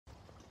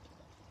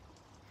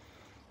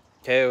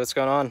Okay, what's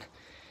going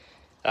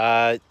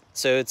on?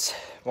 So it's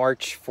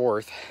March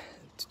 4th,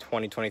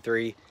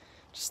 2023.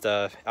 Just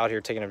out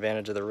here taking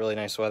advantage of the really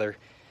nice weather.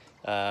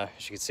 As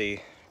you can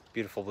see,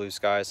 beautiful blue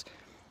skies.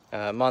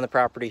 I'm on the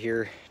property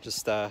here,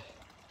 just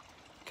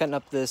cutting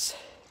up this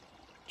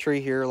tree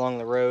here along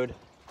the road.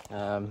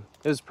 It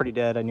was pretty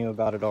dead. I knew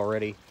about it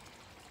already,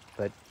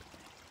 but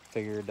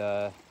figured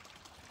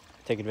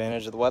take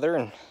advantage of the weather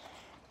and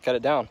cut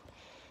it down.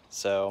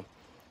 So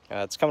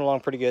it's coming along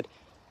pretty good.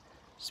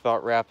 Just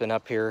about wrapping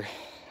up here.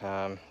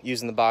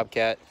 Using the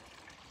Bobcat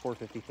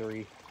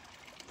 453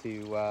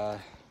 to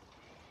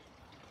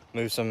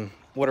move some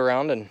wood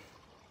around, and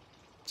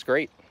it's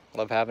great.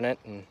 Love having it,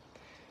 and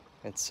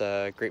it's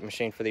a great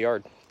machine for the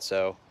yard.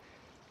 So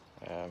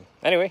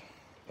anyway,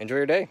 enjoy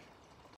your day.